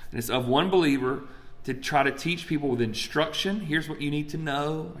 And it's of one believer to try to teach people with instruction. Here's what you need to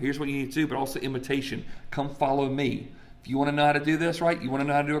know. Here's what you need to do, but also imitation. Come follow me. If you want to know how to do this, right? You want to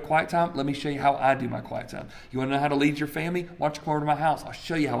know how to do a quiet time? Let me show you how I do my quiet time. You want to know how to lead your family? Why don't you come over to my house? I'll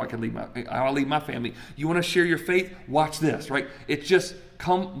show you how I lead my family. You want to share your faith? Watch this, right? It's just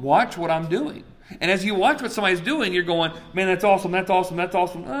come watch what I'm doing. And as you watch what somebody's doing, you're going, man, that's awesome, that's awesome, that's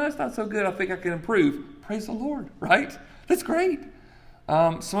awesome. Oh, that's not so good. I think I can improve. Praise the Lord, right? That's great.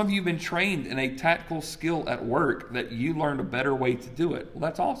 Some of you have been trained in a tactical skill at work that you learned a better way to do it. Well,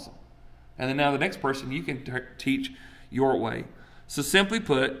 that's awesome. And then now the next person, you can teach your way. So simply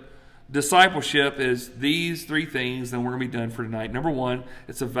put, discipleship is these 3 things, and we're going to be done for tonight. Number 1,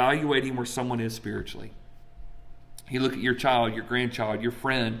 it's evaluating where someone is spiritually. You look at your child, your grandchild, your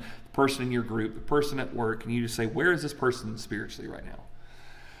friend, the person in your group, the person at work, and you just say, where is this person spiritually right now?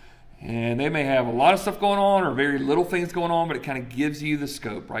 And they may have a lot of stuff going on or very little things going on, but it kind of gives you the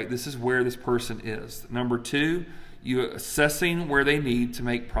scope, right? This is where this person is. Number 2, you assessing where they need to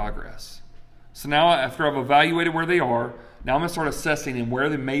make progress. So now after I've evaluated where they are, now I'm going to start assessing in where are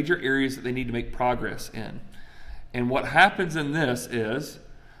the major areas that they need to make progress in. And what happens in this is,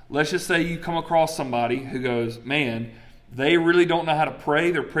 let's just say you come across somebody who goes, man, they really don't know how to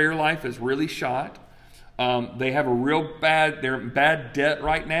pray. Their prayer life is really shot. They have they're in bad debt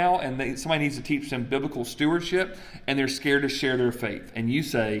right now, and somebody needs to teach them biblical stewardship, and they're scared to share their faith. And you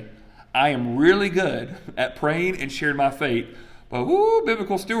say, I am really good at praying and sharing my faith, but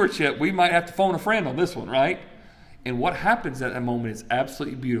biblical stewardship, we might have to phone a friend on this one, right? And what happens at that moment is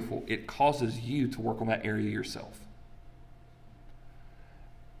absolutely beautiful. It causes you to work on that area yourself.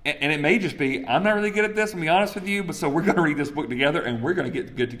 And it may just be, I'm not really good at this, I'll be honest with you, but so we're going to read this book together and we're going to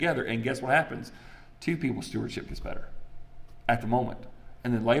get good together. And guess what happens? 2 people's stewardship gets better at the moment.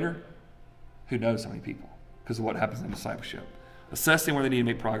 And then later, who knows how many people, because of what happens in discipleship. Assessing where they need to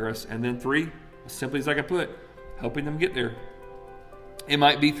make progress. And then 3, as simply as I can put, helping them get there. It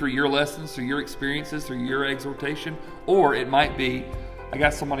might be through your lessons, through your experiences, through your exhortation, or it might be, I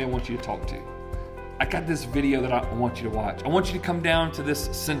got somebody I want you to talk to. I got this video that I want you to watch. I want you to come down to this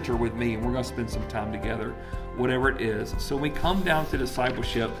center with me, and we're going to spend some time together, whatever it is. So when we come down to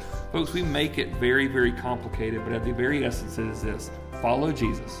discipleship, folks, we make it very, very complicated, but at the very essence it is this: follow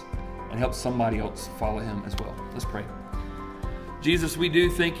Jesus and help somebody else follow him as well. Let's pray. Jesus, we do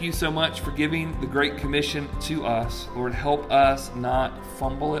thank you so much for giving the Great Commission to us. Lord, help us not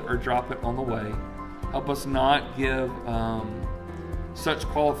fumble it or drop it on the way. Help us not give such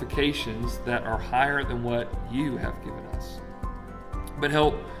qualifications that are higher than what you have given us. But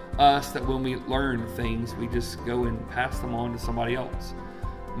help us that when we learn things, we just go and pass them on to somebody else.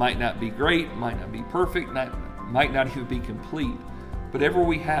 Might not be great, might not be perfect, might not even be complete, but whatever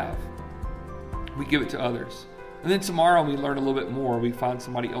we have, we give it to others. And then tomorrow we learn a little bit more. We find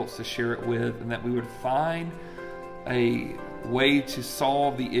somebody else to share it with, and that we would find a way to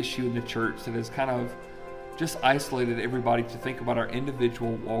solve the issue in the church that has kind of just isolated everybody to think about our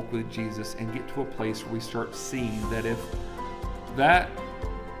individual walk with Jesus and get to a place where we start seeing that if that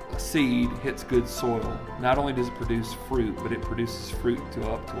seed hits good soil, not only does it produce fruit, but it produces fruit to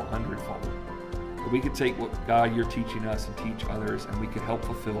up to 100-fold. that we could take what, God, you're teaching us and teach others, and we could help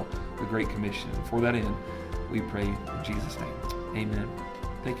fulfill the Great Commission. And for that end, we pray in Jesus' name. Amen.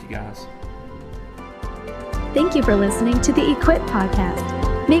 Thank you, guys. Thank you for listening to the Equip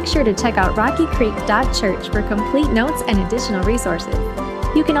Podcast. Make sure to check out rockycreek.church for complete notes and additional resources.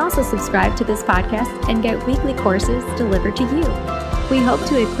 You can also subscribe to this podcast and get weekly courses delivered to you. We hope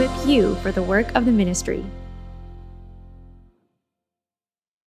to equip you for the work of the ministry.